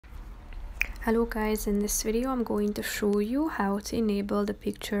Hello guys, in this video I'm going to show you how to enable the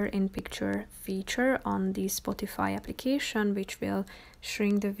picture-in-picture feature on the Spotify application, which will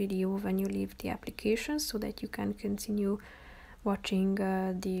shrink the video when you leave the application so that you can continue watching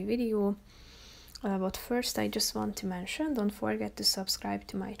the video. But first I just want to mention, don't forget to subscribe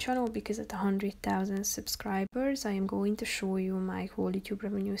to my channel, because at 100,000 subscribers I am going to show you my whole YouTube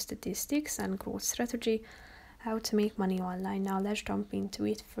revenue statistics and growth strategy, how to make money online. Now let's jump into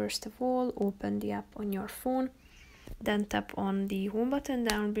it. First of all, open the app on your phone, then tap on the home button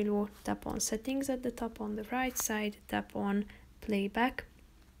down below, tap on settings at the top on the right side, tap on playback,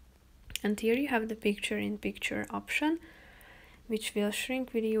 and here you have the picture-in-picture option, which will shrink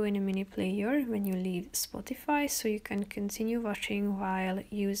video in a mini player when you leave Spotify, so you can continue watching while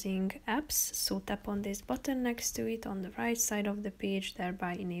using apps. So tap on this button next to it on the right side of the page,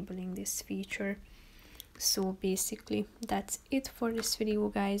 thereby enabling this feature. So basically that's it for this video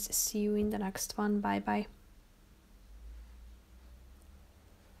guys. See you in the next one. Bye bye.